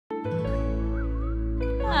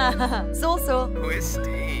So.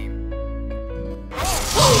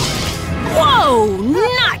 Whoa!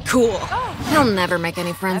 Not cool! He'll never make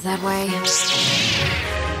any friends that way.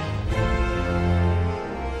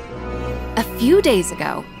 A few days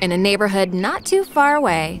ago, in a neighborhood not too far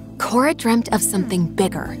away, Cora dreamt of something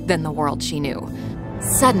bigger than the world she knew.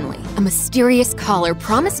 Suddenly, a mysterious caller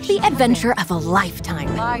promised the adventure of a lifetime.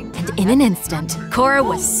 And in an instant, Cora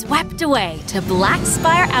was swept away to Black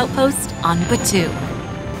Spire Outpost on Batuu.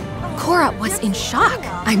 Cora was in shock.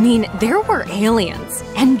 I mean, there were aliens,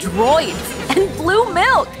 and droids, and blue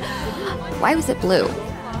milk. Why was it blue?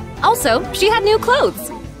 Also, she had new clothes.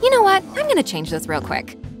 You know what? I'm gonna change this real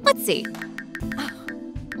quick. Let's see.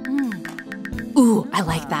 Ooh, I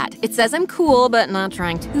like that. It says I'm cool, but not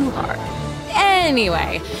trying too hard.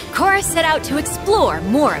 Anyway, Cora set out to explore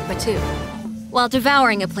more of Batuu. While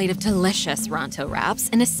devouring a plate of delicious Ronto wraps,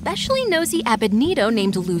 an especially nosy Abednito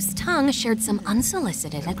named Loose Tongue shared some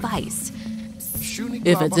unsolicited advice.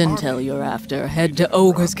 If it's intel you're after, head to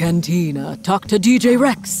Ogre's Cantina. Talk to DJ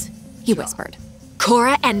Rex, he whispered.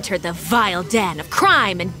 Cora entered the vile den of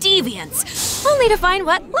crime and deviance, only to find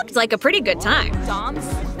what looked like a pretty good time.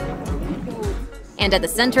 And at the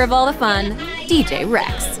center of all the fun, DJ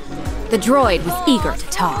Rex. The droid was eager to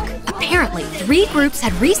talk. Apparently, 3 groups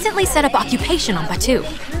had recently set up occupation on Batuu.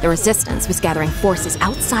 The Resistance was gathering forces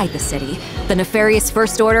outside the city. The nefarious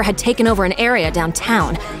First Order had taken over an area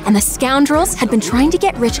downtown, and the scoundrels had been trying to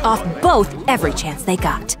get rich off both every chance they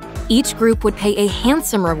got. Each group would pay a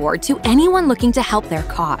handsome reward to anyone looking to help their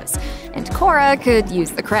cause, and Cora could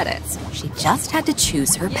use the credits. She just had to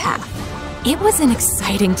choose her path. It was an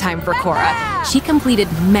exciting time for Cora. She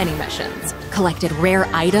completed many missions, collected rare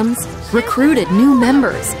items, recruited new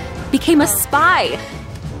members, became a spy,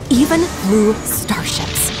 even flew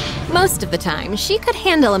starships. Most of the time, she could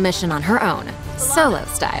handle a mission on her own, solo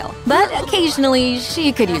style, but occasionally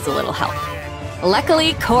she could use a little help.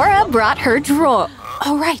 Luckily, Cora brought her droid.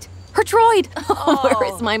 Oh, right, her droid.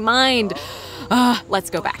 Where is my mind? Let's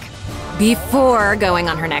go back. Before going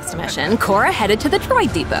on her next mission, Cora headed to the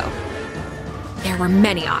droid depot. There were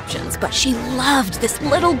many options, but she loved this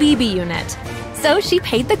little BB unit. So she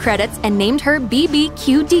paid the credits and named her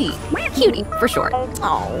BBQD. Cutie, for short.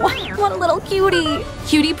 Oh, what a little cutie.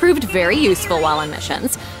 Cutie proved very useful while on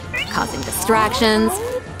missions, causing distractions,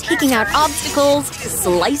 taking out obstacles,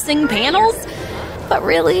 slicing panels, but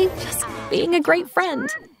really just being a great friend.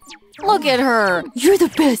 Look at her. You're the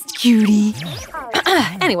best, cutie.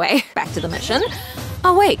 Anyway, back to the mission.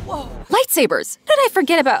 Oh, wait. Lightsabers. What did I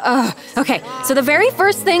forget about? Okay, so the very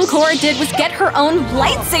first thing Cora did was get her own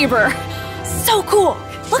lightsaber. So cool.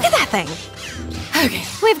 Look at that thing. Okay,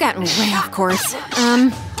 we've gotten way off course.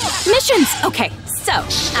 Missions. Okay, so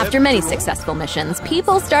after many successful missions,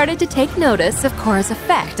 people started to take notice of Cora's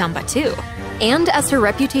effect on Batuu. And as her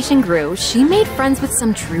reputation grew, she made friends with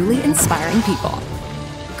some truly inspiring people.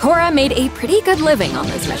 Cora made a pretty good living on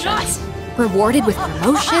those missions. Rewarded with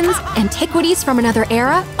promotions, antiquities from another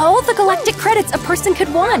era, all the galactic credits a person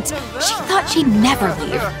could want. She thought she'd never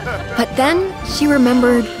leave. But then she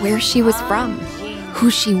remembered where she was from, who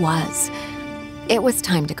she was. It was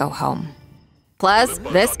time to go home. Plus,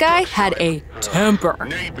 this guy had a temper.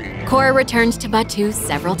 Cora returned to Batuu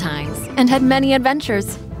several times and had many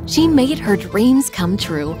adventures. She made her dreams come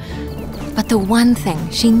true. But the one thing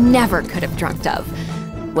she never could have dreamt of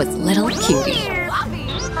was little Cutie.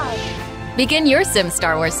 Begin your Sims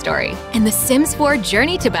Star Wars story in the Sims 4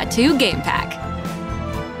 Journey to Batuu game pack.